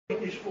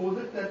It is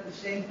ordered that the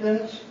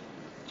sentence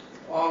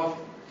of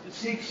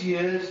 6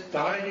 years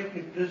direct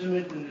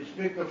imprisonment in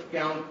respect of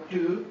count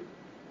 2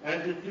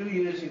 and the 2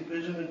 years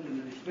imprisonment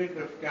in respect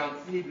of count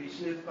 3 be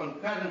served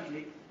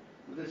concurrently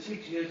with the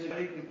 6 years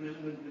direct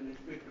imprisonment in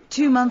respect of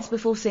 2 months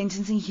before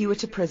sentencing Hewitt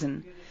to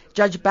prison,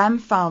 Judge Bam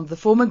found the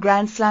former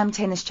Grand Slam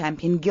tennis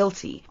champion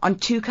guilty on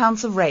 2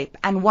 counts of rape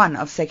and 1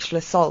 of sexual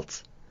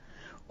assault.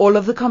 All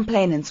of the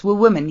complainants were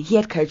women he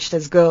had coached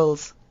as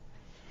girls.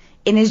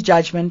 In his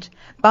judgment,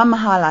 Bam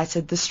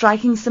highlighted the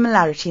striking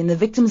similarity in the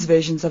victims'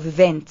 versions of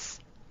events.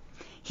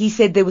 He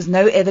said there was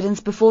no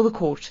evidence before the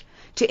court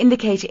to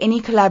indicate any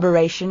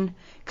collaboration,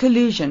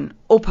 collusion,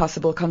 or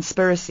possible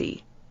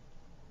conspiracy.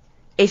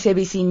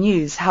 SABC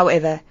News,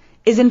 however,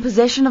 is in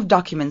possession of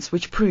documents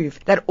which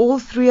prove that all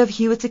 3 of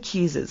Hewitt's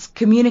accusers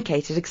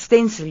communicated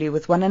extensively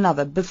with one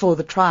another before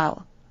the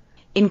trial.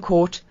 In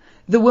court,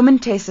 the women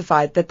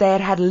testified that they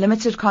had had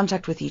limited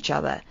contact with each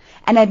other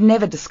and had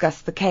never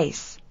discussed the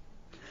case.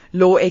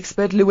 Law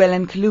expert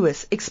Llewellyn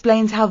Lewis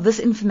explains how this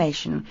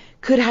information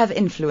could have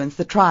influenced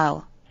the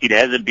trial. It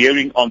has a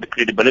bearing on the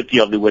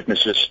credibility of the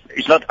witnesses.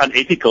 It's not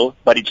unethical,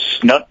 but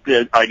it's not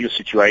the ideal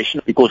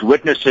situation because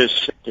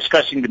witnesses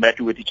discussing the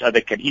matter with each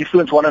other can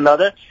influence one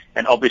another,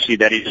 and obviously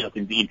that is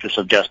in the interest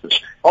of justice.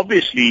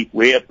 Obviously,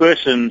 where a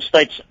person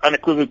states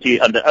unequivocally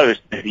under oath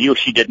that he or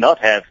she did not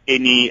have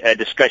any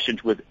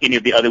discussions with any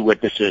of the other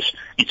witnesses,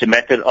 it's a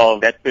matter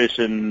of that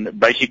person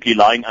basically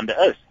lying under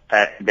oath.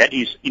 That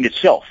is in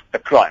itself a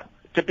crime.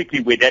 Typically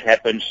where that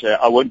happens,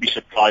 I won't be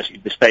surprised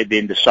if the state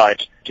then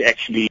decides to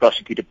actually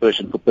prosecute a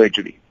person for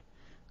perjury.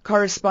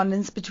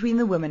 Correspondence between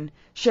the women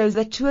shows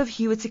that 2 of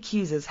Hewitt's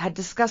accusers had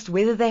discussed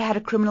whether they had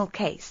a criminal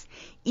case,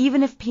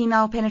 even if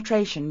penile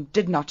penetration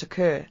did not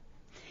occur.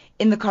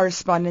 In the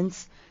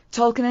correspondence,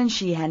 Tolkien and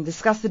Sheehan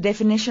discussed the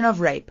definition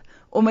of rape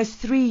almost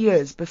 3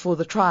 years before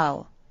the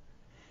trial.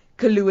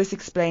 Lewis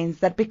explains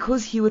that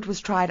because Hewitt was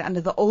tried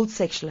under the old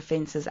Sexual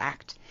Offences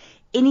Act,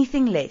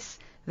 anything less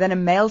than a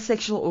male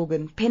sexual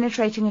organ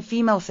penetrating a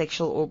female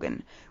sexual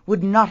organ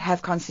would not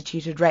have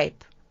constituted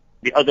rape.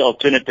 The other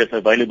alternative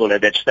available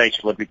at that stage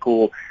is what we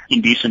call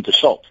indecent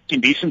assault.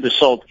 Indecent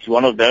assault is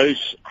one of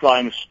those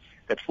crimes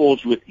that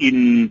falls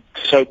within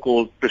the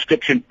so-called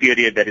prescription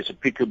period that is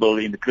applicable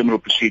in the Criminal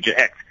Procedure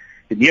Act.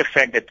 The mere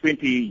fact that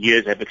 20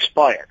 years have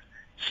expired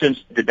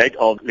since the date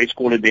of, let's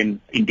call it then,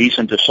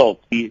 indecent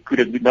assault, he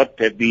could not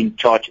have been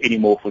charged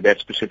anymore for that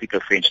specific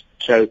offence.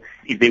 So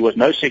if there was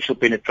no sexual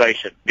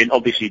penetration, then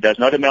obviously it does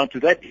not amount to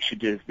that. He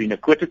should have been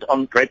acquitted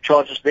on rape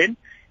charges then,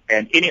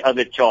 and any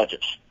other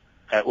charges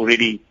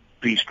already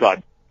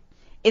prescribed.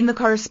 In the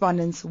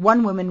correspondence,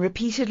 one woman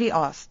repeatedly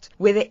asked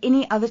whether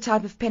any other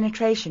type of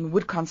penetration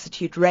would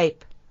constitute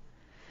rape.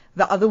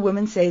 The other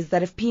woman says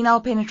that if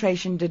penile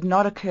penetration did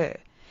not occur,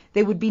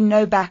 there would be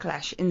no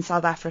backlash in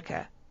South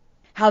Africa.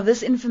 How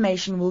this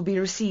information will be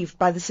received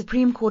by the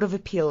Supreme Court of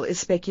Appeal is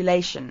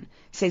speculation,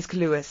 says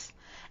Lewis,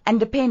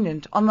 and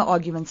dependent on the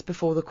arguments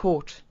before the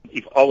court.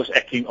 If I was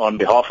acting on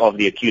behalf of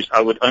the accused,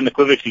 I would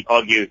unequivocally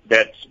argue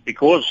that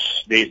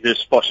because there's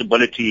this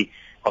possibility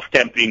of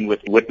tampering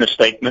with witness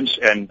statements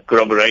and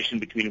corroboration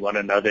between one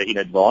another in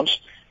advance,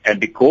 and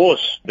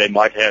because they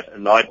might have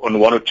lied on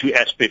 1 or 2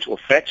 aspects or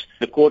facts,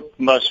 the court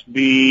must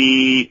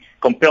be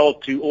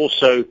compelled to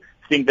also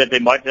think that they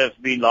might have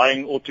been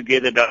lying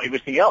altogether about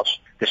everything else.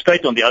 The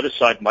state on the other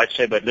side might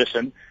say, but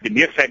listen, the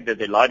mere fact that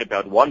they lied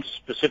about one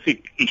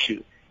specific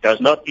issue does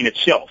not in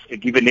itself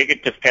give a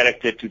negative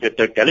character to the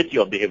totality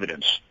of the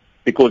evidence,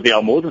 because there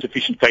are more than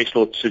sufficient case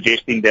law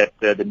suggesting that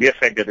the mere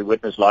fact that the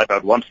witness lied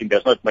about one thing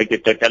does not make the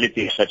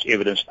totality of such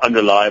evidence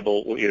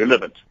unreliable or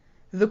irrelevant.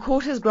 The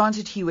court has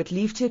granted Hewitt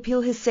leave to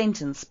appeal his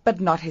sentence,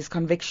 but not his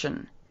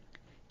conviction.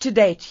 To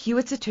date,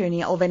 Hewitt's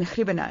attorney, Alvin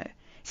Gribeno,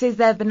 says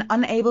they have been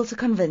unable to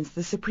convince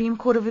the Supreme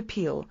Court of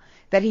Appeal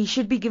that he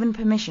should be given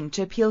permission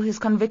to appeal his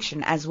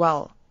conviction as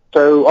well.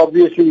 So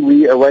obviously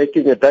we are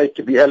awaiting a date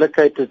to be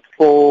allocated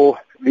for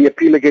the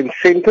appeal against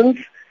sentence.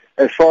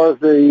 As far as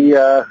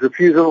the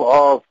refusal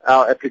of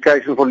our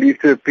application for leave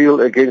to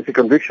appeal against the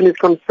conviction is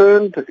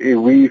concerned,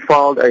 we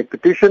filed a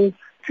petition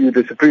to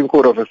the Supreme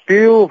Court of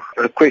Appeal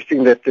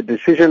requesting that the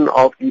decision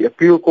of the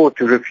appeal court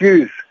to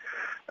refuse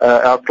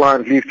our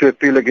client leave to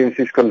appeal against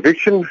his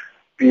conviction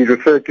be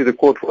referred to the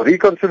court for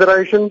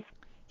reconsideration.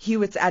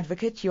 Hewitt's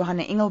advocate,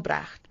 Johanna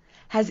Engelbrecht,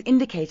 has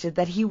indicated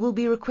that he will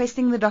be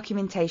requesting the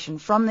documentation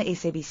from the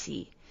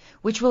SABC,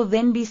 which will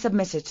then be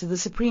submitted to the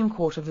Supreme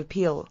Court of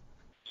Appeal.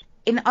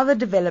 In other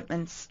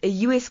developments, a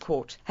U.S.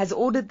 court has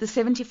ordered the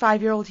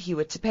 75-year-old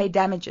Hewitt to pay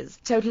damages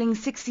totaling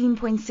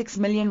 16.6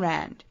 million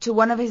rand to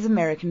one of his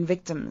American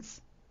victims.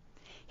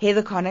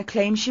 Heather Connor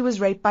claims she was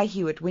raped by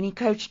Hewitt when he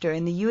coached her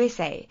in the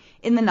USA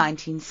in the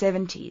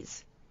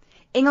 1970s.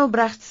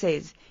 Engelbrecht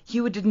says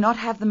Hewitt did not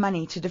have the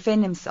money to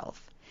defend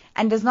himself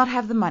and does not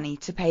have the money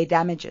to pay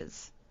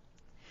damages.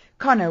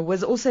 Connor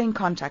was also in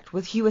contact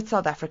with Hewitt's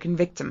South African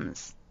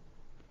victims.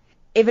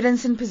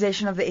 Evidence in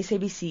possession of the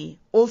SABC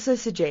also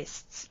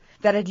suggests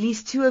that at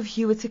least 2 of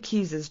Hewitt's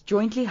accusers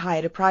jointly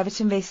hired a private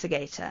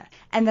investigator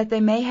and that they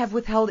may have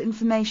withheld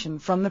information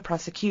from the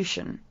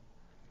prosecution.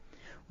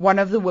 One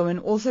of the women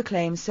also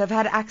claims to have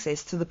had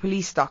access to the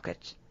police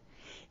docket.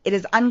 It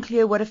is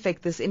unclear what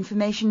effect this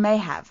information may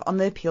have on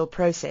the appeal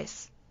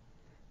process.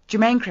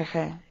 Jermaine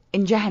Kreger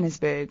in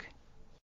Johannesburg.